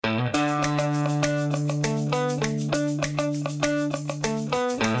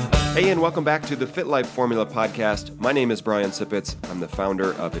Hey, and welcome back to the FitLife Formula podcast. My name is Brian Sipitz. I'm the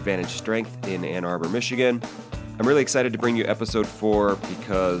founder of Advantage Strength in Ann Arbor, Michigan. I'm really excited to bring you episode 4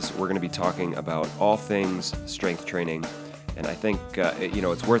 because we're going to be talking about all things strength training. And I think,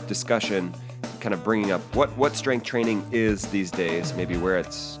 it's worth discussion, kind of bringing up what strength training is these days, maybe where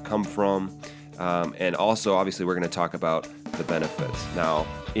it's come from. And also, obviously, we're going to talk about the benefits. Now,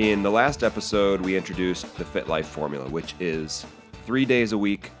 in the last episode, we introduced the FitLife Formula, which is 3 days a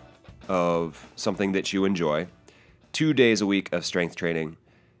week of something that you enjoy, 2 days a week of strength training,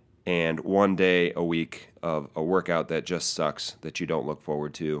 and 1 day a week of a workout that just sucks, that you don't look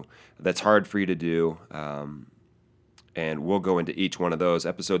forward to, that's hard for you to do. And we'll go into each one of those.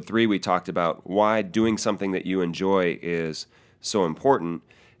 Episode 3, we talked about why doing something that you enjoy is so important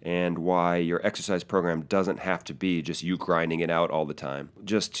and why your exercise program doesn't have to be just you grinding it out all the time.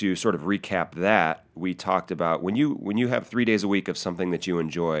 Just to sort of recap that, we talked about when you have 3 days a week of something that you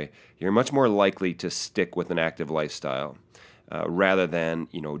enjoy, you're much more likely to stick with an active lifestyle rather than,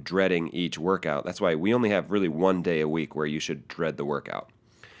 dreading each workout. That's why we only have really 1 day a week where you should dread the workout.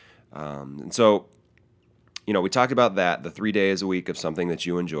 And so, we talked about that, the 3 days a week of something that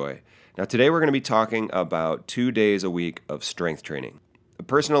you enjoy. Now, today we're going to be talking about 2 days a week of strength training.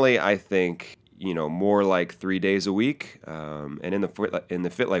 Personally, I think, more like 3 days a week. And in the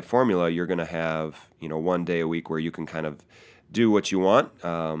FitLife Formula, you're going to have, 1 day a week where you can kind of do what you want,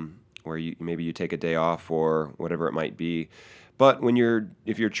 where maybe you take a day off or whatever it might be. But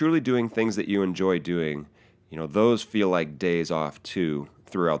if you're truly doing things that you enjoy doing, those feel like days off too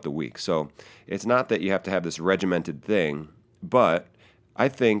throughout the week. So it's not that you have to have this regimented thing, but I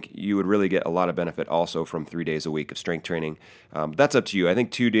think you would really get a lot of benefit also from 3 days a week of strength training. That's up to you. I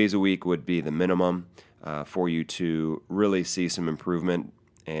think 2 days a week would be the minimum for you to really see some improvement.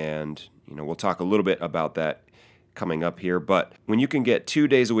 And, we'll talk a little bit about that coming up here. But when you can get 2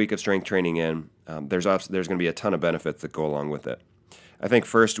 days a week of strength training in, there's going to be a ton of benefits that go along with it. I think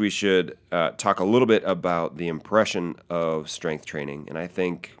first we should talk a little bit about the impression of strength training. And I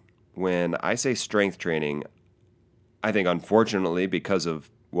think when I say strength training, I think unfortunately because of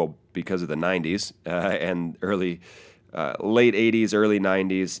the 90s and late 80s, early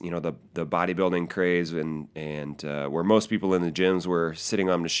 90s, the bodybuilding craze and where most people in the gyms were sitting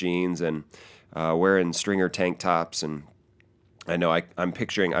on machines and wearing stringer tank tops. And I know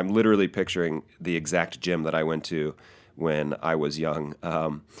I'm literally picturing the exact gym that I went to when I was young,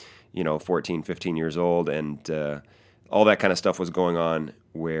 14, 15 years old, and all that kind of stuff was going on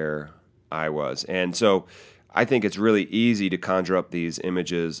where I was. And so I think it's really easy to conjure up these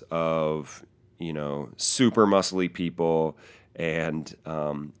images of, super muscly people and,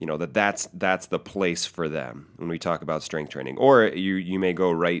 that's the place for them when we talk about strength training. Or you may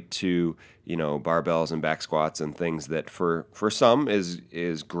go right to, barbells and back squats and things that for some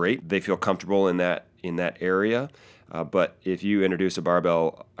is great. They feel comfortable in that area. But if you introduce a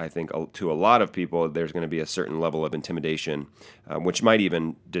barbell, I think to a lot of people, there's going to be a certain level of intimidation, which might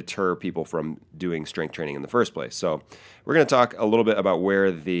even deter people from doing strength training in the first place. So we're going to talk a little bit about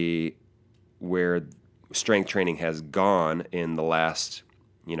where strength training has gone in the last,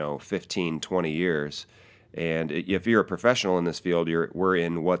 15, 20 years. And if you're a professional in this field, we're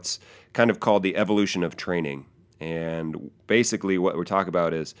in what's kind of called the evolution of training. And basically what we're talking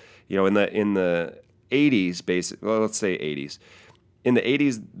about is, in the 80s, let's say 80s. In the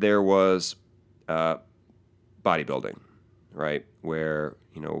 80s, there was bodybuilding, right? Where,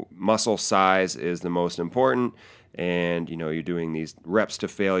 muscle size is the most important, and, you're doing these reps to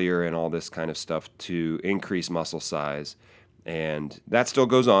failure and all this kind of stuff to increase muscle size. And that still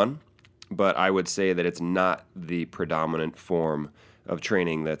goes on, but I would say that it's not the predominant form of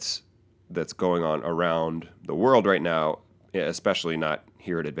training that's going on around the world right now, especially not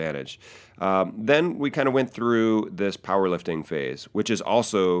here at Advantage. Then we kind of went through this powerlifting phase, which is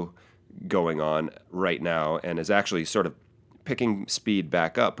also going on right now and is actually sort of picking speed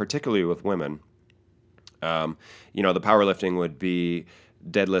back up, particularly with women. The powerlifting would be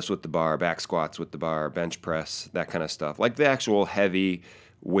deadlifts with the bar, back squats with the bar, bench press, that kind of stuff, like the actual heavy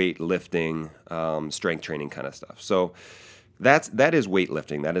weight lifting, strength training kind of stuff. So that is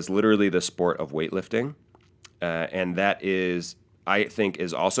weightlifting. That is literally the sport of weightlifting. And that is, I think,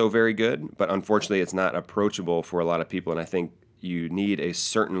 is also very good, but unfortunately it's not approachable for a lot of people. And I think you need a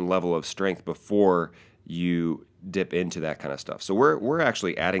certain level of strength before you dip into that kind of stuff. So we're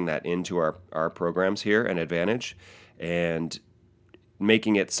actually adding that into our programs here at Advantage and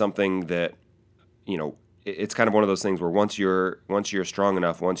making it something that, it's kind of one of those things where once you're strong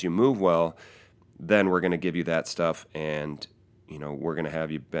enough, once you move well, then we're going to give you that stuff, and we're going to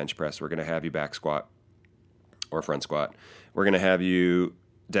have you bench press, we're going to have you back squat or front squat, we're going to have you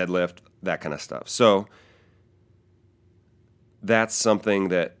deadlift, that kind of stuff. So that's something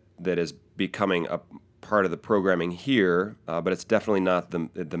that is becoming a part of the programming here, but it's definitely not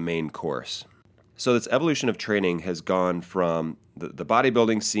the main course. So this evolution of training has gone from the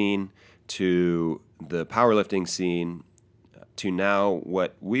bodybuilding scene to the powerlifting scene to now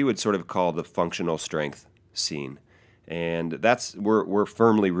what we would sort of call the functional strength scene. And we're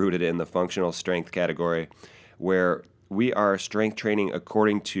firmly rooted in the functional strength category, where we are strength training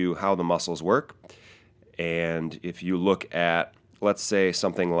according to how the muscles work. And if you look at, let's say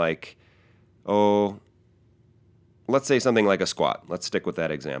something like a squat. Let's stick with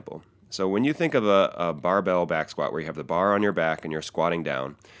that example. So when you think of a barbell back squat where you have the bar on your back and you're squatting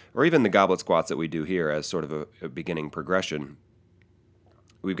down, or even the goblet squats that we do here as sort of a beginning progression,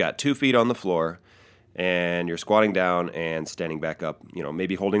 we've got 2 feet on the floor and you're squatting down and standing back up,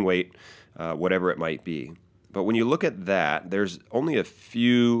 maybe holding weight, whatever it might be. But when you look at that, there's only a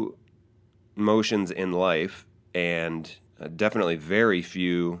few motions in life, and definitely very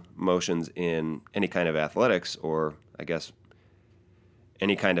few motions in any kind of athletics, or I guess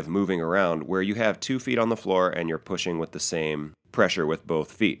any kind of moving around, where you have 2 feet on the floor and you're pushing with the same pressure with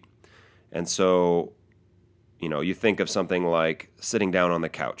both feet. And so, you think of something like sitting down on the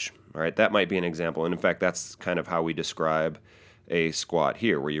couch. All right, that might be an example. And in fact, that's kind of how we describe a squat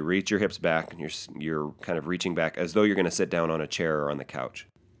here, where you reach your hips back and you're kind of reaching back as though you're going to sit down on a chair or on the couch.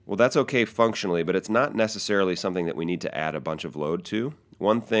 Well, that's okay functionally, but it's not necessarily something that we need to add a bunch of load to.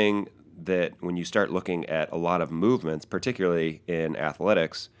 One thing that when you start looking at a lot of movements, particularly in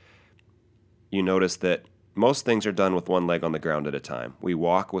athletics, you notice that most things are done with one leg on the ground at a time. We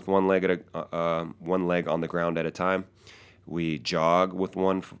walk with one leg on the ground at a time. We jog with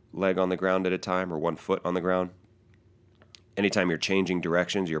one leg on the ground at a time, or 1 foot on the ground. Anytime you're changing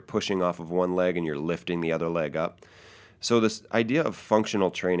directions, you're pushing off of one leg and you're lifting the other leg up. So this idea of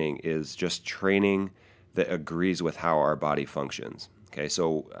functional training is just training that agrees with how our body functions. Okay,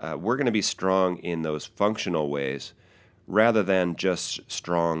 so we're going to be strong in those functional ways rather than just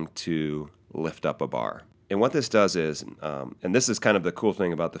strong to lift up a bar. And what this does is, and this is kind of the cool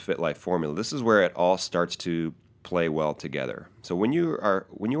thing about the FitLife Formula, this is where it all starts to play well together. So when you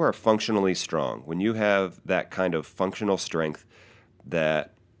are functionally strong, when you have that kind of functional strength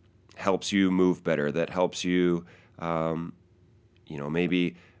that helps you move better, that helps you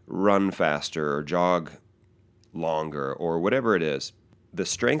maybe run faster or jog longer or whatever it is, the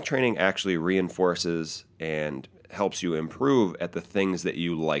strength training actually reinforces and helps you improve at the things that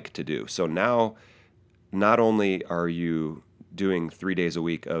you like to do. So now, not only are you doing 3 days a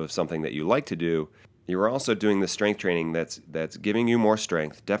week of something that you like to do, you're also doing the strength training that's giving you more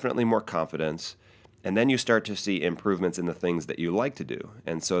strength, definitely more confidence, and then you start to see improvements in the things that you like to do.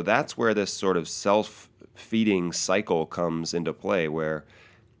 And so that's where this sort of self-feeding cycle comes into play, where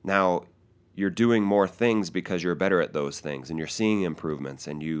now you're doing more things because you're better at those things, and you're seeing improvements,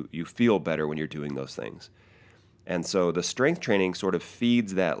 and you feel better when you're doing those things. And so the strength training sort of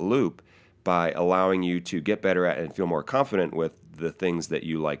feeds that loop by allowing you to get better at and feel more confident with the things that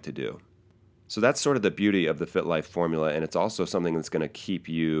you like to do. So that's sort of the beauty of the FitLife Formula, and it's also something that's going to keep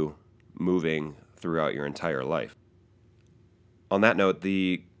you moving throughout your entire life. On that note,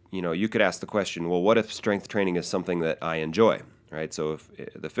 you could ask the question, well, what if strength training is something that I enjoy? Right? So if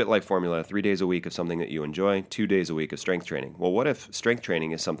the FitLife Formula, 3 days a week of something that you enjoy, 2 days a week of strength training. Well, what if strength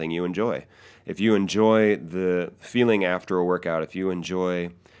training is something you enjoy? If you enjoy the feeling after a workout, if you enjoy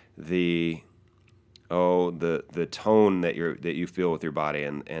the tone that you feel with your body,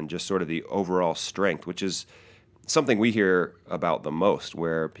 and just sort of the overall strength, which is something we hear about the most,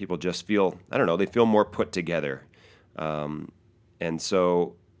 where people just feel, they feel more put together. And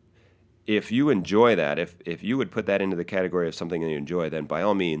so if you enjoy that, if you would put that into the category of something that you enjoy, then by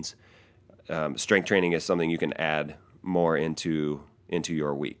all means, strength training is something you can add more into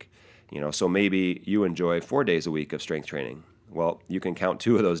your week. So maybe you enjoy 4 days a week of strength training. Well, you can count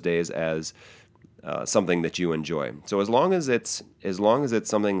 2 of those days as something that you enjoy. So as long as it's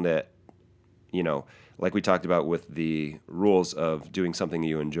something that, like we talked about with the rules of doing something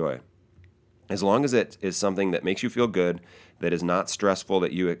you enjoy, as long as it is something that makes you feel good, that is not stressful,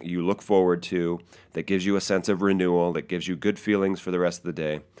 that you look forward to, that gives you a sense of renewal, that gives you good feelings for the rest of the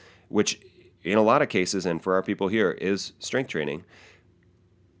day, which in a lot of cases, and for our people here, is strength training,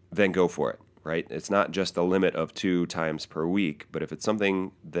 then go for it, right? It's not just a limit of 2 times per week, but if it's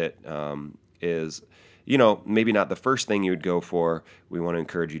something that is, maybe not the first thing you'd go for, we want to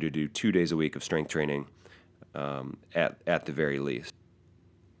encourage you to do 2 days a week of strength training at the very least.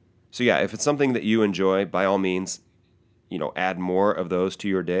 So yeah, if it's something that you enjoy, by all means, add more of those to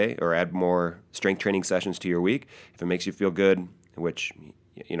your day, or add more strength training sessions to your week. If it makes you feel good, which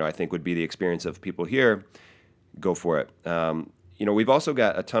I think would be the experience of people here, go for it. We've also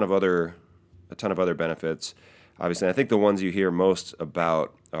got a ton of other benefits. Obviously, I think the ones you hear most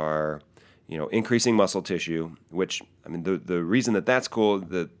about are, increasing muscle tissue, which, the reason that that's cool,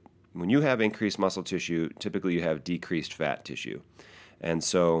 that when you have increased muscle tissue, typically you have decreased fat tissue. And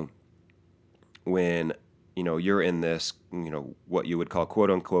so when, you're in this, what you would call quote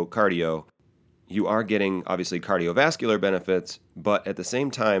unquote cardio, you are getting obviously cardiovascular benefits, but at the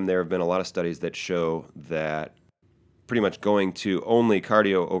same time, there have been a lot of studies that show that pretty much going to only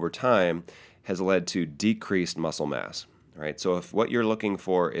cardio over time has led to decreased muscle mass, right? So if what you're looking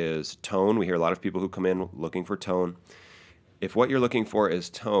for is tone, we hear a lot of people who come in looking for tone. If what you're looking for is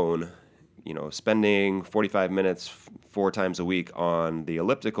tone, spending 45 minutes 4 times a week on the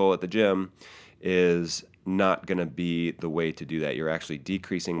elliptical at the gym is not going to be the way to do that. You're actually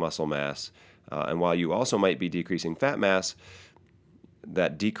decreasing muscle mass. And while you also might be decreasing fat mass,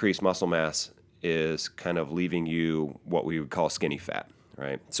 that decreased muscle mass is kind of leaving you what we would call skinny fat,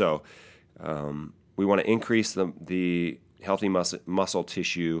 right? So we want to increase the healthy muscle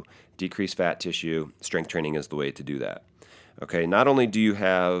tissue, decrease fat tissue. Strength training is the way to do that. Okay, not only do you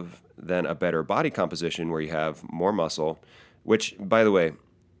have then a better body composition where you have more muscle, which, by the way,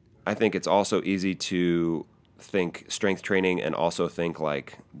 I think it's also easy to think strength training and also think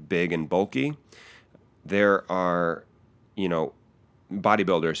like big and bulky. There are,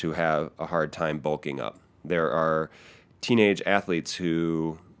 bodybuilders who have a hard time bulking up. There are teenage athletes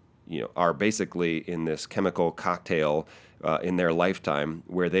who, are basically in this chemical cocktail in their lifetime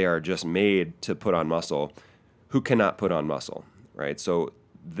where they are just made to put on muscle, who cannot put on muscle, right? So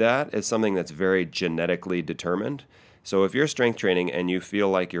that is something that's very genetically determined. So if you're strength training and you feel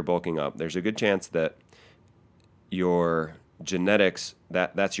like you're bulking up, there's a good chance that your genetics,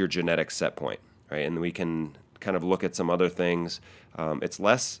 that's your genetic set point, right? And we can kind of look at some other things. It's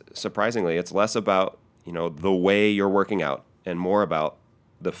less about, the way you're working out and more about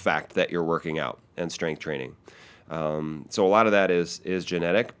the fact that you're working out and strength training. So a lot of that is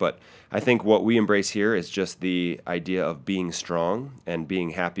genetic, but I think what we embrace here is just the idea of being strong and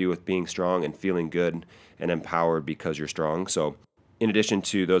being happy with being strong and feeling good and empowered because you're strong. So in addition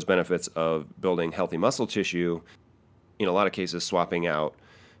to those benefits of building healthy muscle tissue, in a lot of cases swapping out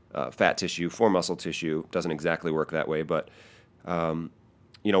fat tissue for muscle tissue doesn't exactly work that way, but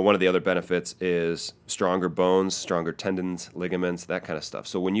one of the other benefits is stronger bones, stronger tendons, ligaments, that kind of stuff.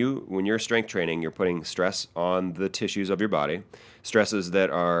 So when you're strength training, you're putting stress on the tissues of your body, stresses that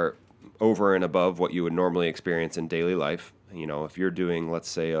are over and above what you would normally experience in daily life. If you're doing, let's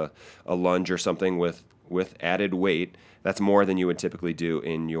say, a lunge or something with added weight, that's more than you would typically do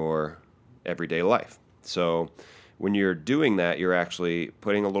in your everyday life. So when you're doing that, you're actually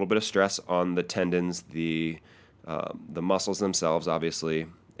putting a little bit of stress on the tendons, the muscles themselves, obviously,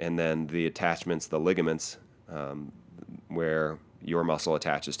 and then the attachments, the ligaments, where your muscle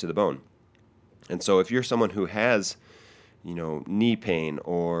attaches to the bone. And so if you're someone who has, knee pain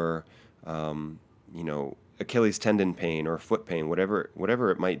or, Achilles tendon pain or foot pain,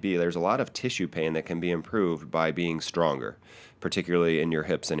 whatever it might be, there's a lot of tissue pain that can be improved by being stronger, particularly in your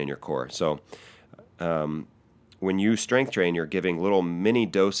hips and in your core. So when you strength train, you're giving little mini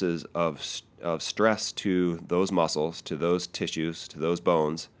doses of stress to those muscles, to those tissues, to those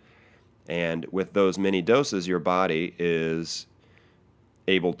bones. And with those mini doses, your body is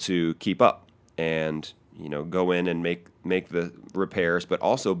able to keep up and, go in and make the repairs, but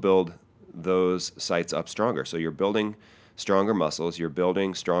also build those sites up stronger. So you're building stronger muscles, you're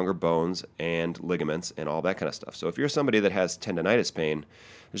building stronger bones and ligaments and all that kind of stuff. So if you're somebody that has tendonitis pain,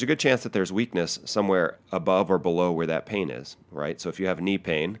 there's a good chance that there's weakness somewhere above or below where that pain is, right? So if you have knee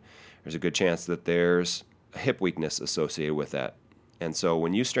pain, there's a good chance that there's a hip weakness associated with that. And so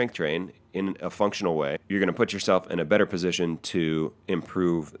when you strength train in a functional way, you're going to put yourself in a better position to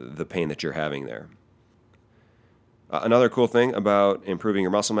improve the pain that you're having there. Another cool thing about improving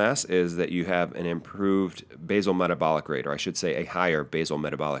your muscle mass is that you have an improved basal metabolic rate, or I should say a higher basal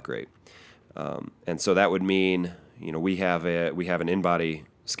metabolic rate. And so that would mean, we have an in-body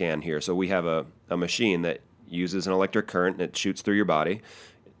scan here. So we have a machine that uses an electric current and it shoots through your body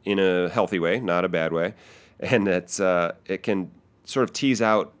in a healthy way, not a bad way. And it can sort of tease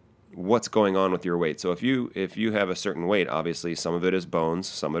out what's going on with your weight. So if you have a certain weight, obviously some of it is bones,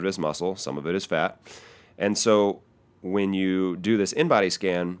 some of it is muscle, some of it is fat. And so when you do this in-body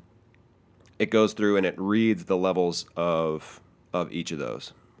scan, it goes through and it reads the levels of each of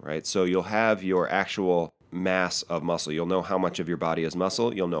those, right? So you'll have your actual mass of muscle. You'll know how much of your body is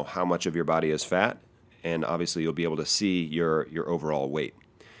muscle. You'll know how much of your body is fat. And obviously you'll be able to see your overall weight.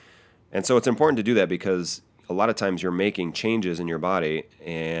 And so it's important to do that because a lot of times you're making changes in your body,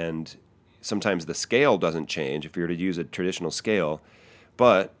 and sometimes the scale doesn't change if you were to use a traditional scale,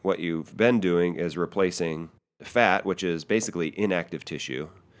 but what you've been doing is replacing fat, which is basically inactive tissue,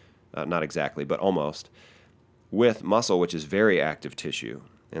 not exactly, but almost, with muscle, which is very active tissue.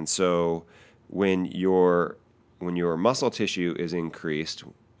 And so when your muscle tissue is increased,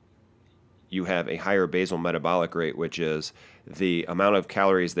 you have a higher basal metabolic rate, which is the amount of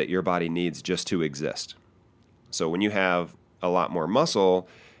calories that your body needs just to exist. So when you have a lot more muscle,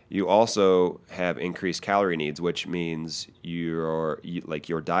 you also have increased calorie needs, which means your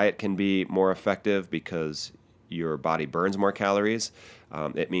diet can be more effective because your body burns more calories.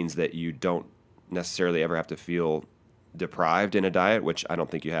 It means that you don't necessarily ever have to feel deprived in a diet, which I don't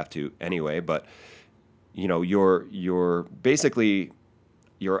think you have to anyway. But your basically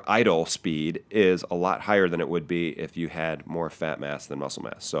your idle speed is a lot higher than it would be if you had more fat mass than muscle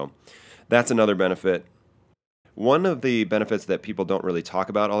mass. So that's another benefit. One of the benefits that people don't really talk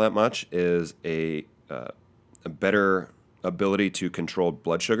about all that much is a better ability to control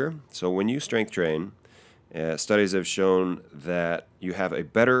blood sugar. So when you strength train, studies have shown that you have a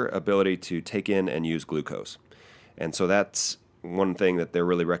better ability to take in and use glucose. And so that's one thing that they're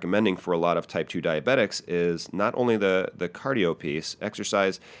really recommending for a lot of type 2 diabetics is not only the cardio piece,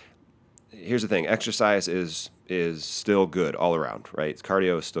 exercise. Here's the thing, exercise is still good all around, right?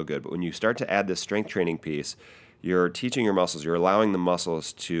 Cardio is still good. But when you start to add this strength training piece, you're teaching your muscles, you're allowing the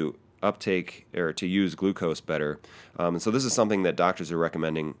muscles to uptake or to use glucose better. And so this is something that doctors are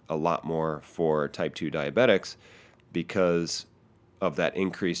recommending a lot more for type 2 diabetics because of that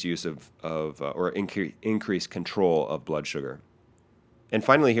increased use increased control of blood sugar. And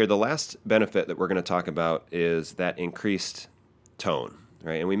finally here, the last benefit that we're going to talk about is that increased tone,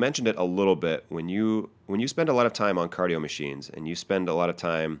 right? And we mentioned it a little bit. When you spend a lot of time on cardio machines and you spend a lot of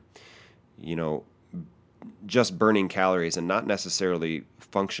time, just burning calories and not necessarily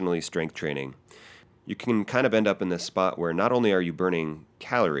functionally strength training, you can kind of end up in this spot where not only are you burning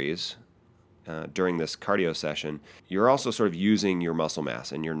calories during this cardio session, you're also sort of using your muscle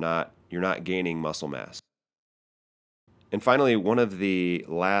mass and you're not gaining muscle mass. And finally, one of the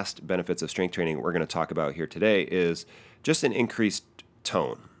last benefits of strength training we're going to talk about here today is just an increased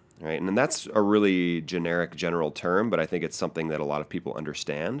tone, right? And that's a really generic, general term, but I think it's something that a lot of people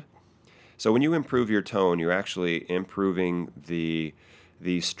understand. So when you improve your tone, you're actually improving the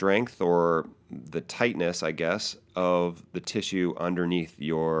strength or the tightness, I guess, of the tissue underneath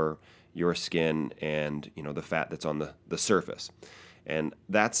your skin and the fat that's on the surface. And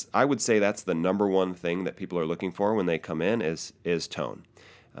I would say that's the number one thing that people are looking for when they come in is tone,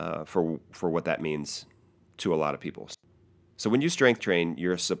 for what that means to a lot of people. So when you strength train,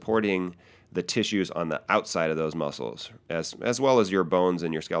 you're supporting the tissues on the outside of those muscles, as well as your bones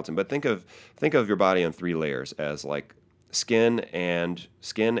and your skeleton. But think of your body on 3 layers as like skin and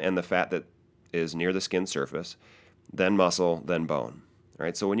the fat that is near the skin surface, then muscle, then bone. All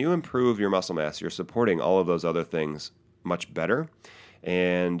right. So when you improve your muscle mass, you're supporting all of those other things much better,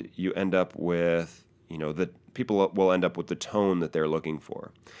 and you end up with people will end up with the tone that they're looking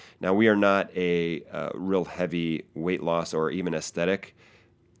for. Now, we are not a real heavy weight loss or even aesthetic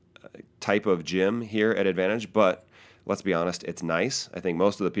type of gym here at Advantage, but let's be honest, it's nice. I think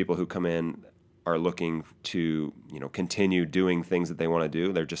most of the people who come in are looking to continue doing things that they want to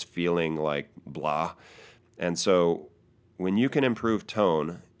do. They're just feeling like blah. And so when you can improve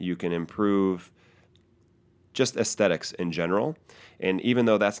tone, you can improve just aesthetics in general. And even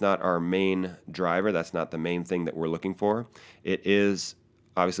though that's not our main driver, that's not the main thing that we're looking for, it is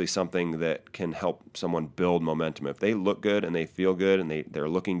obviously something that can help someone build momentum. If they look good and they feel good and they're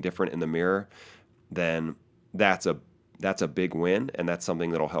looking different in the mirror, then that's a big win, and that's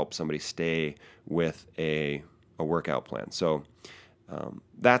something that'll help somebody stay with a workout plan. So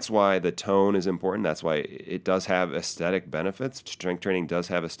that's why the tone is important. That's why it does have aesthetic benefits. Strength training does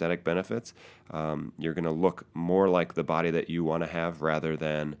have aesthetic benefits. You're going to look more like the body that you want to have rather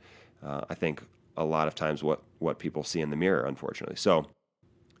than, I think, a lot of times what people see in the mirror, unfortunately. So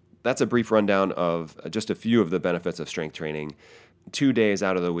that's a brief rundown of just a few of the benefits of strength training 2 days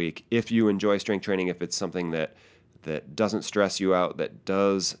out of the week. If you enjoy strength training, if it's something that doesn't stress you out, that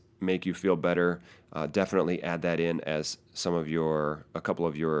does make you feel better, definitely add that in as a couple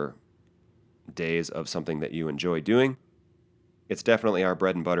of your days of something that you enjoy doing. It's definitely our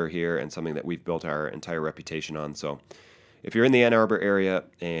bread and butter here and something that we've built our entire reputation on. So if you're in the Ann Arbor area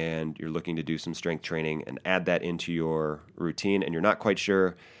and you're looking to do some strength training and add that into your routine, and you're not quite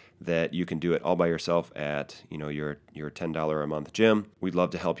sure that you can do it all by yourself at your $10 a month gym, we'd love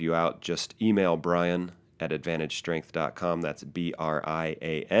to help you out. Just email Brian at advantagestrength.com. That's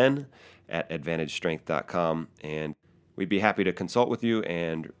Brian at advantagestrength.com, and we'd be happy to consult with you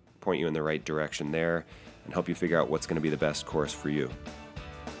and point you in the right direction there and help you figure out what's going to be the best course for you.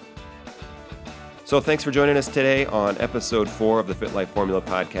 So thanks for joining us today on episode 4 of the FitLife Formula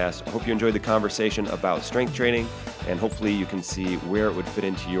podcast. I hope you enjoyed the conversation about strength training, and hopefully you can see where it would fit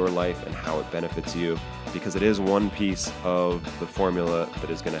into your life and how it benefits you, because it is one piece of the formula that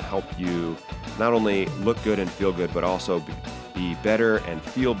is going to help you not only look good and feel good, but also be better and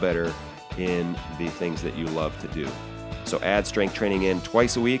feel better in the things that you love to do. So add strength training in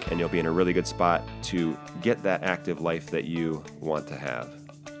twice a week and you'll be in a really good spot to get that active life that you want to have.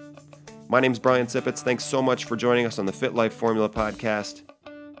 My name's Brian Sipitz. Thanks so much for joining us on the FitLife Formula podcast.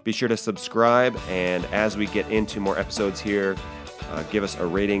 Be sure to subscribe, and as we get into more episodes here, give us a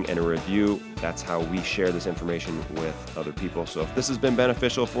rating and a review. That's how we share this information with other people. So if this has been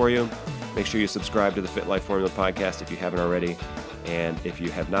beneficial for you, make sure you subscribe to the FitLife Formula podcast if you haven't already. And if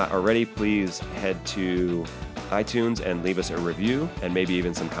you have not already, please head to iTunes and leave us a review and maybe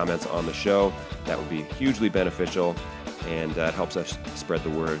even some comments on the show. That would be hugely beneficial, and it helps us spread the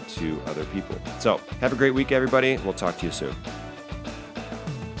word to other people. So have a great week, everybody. We'll talk to you soon.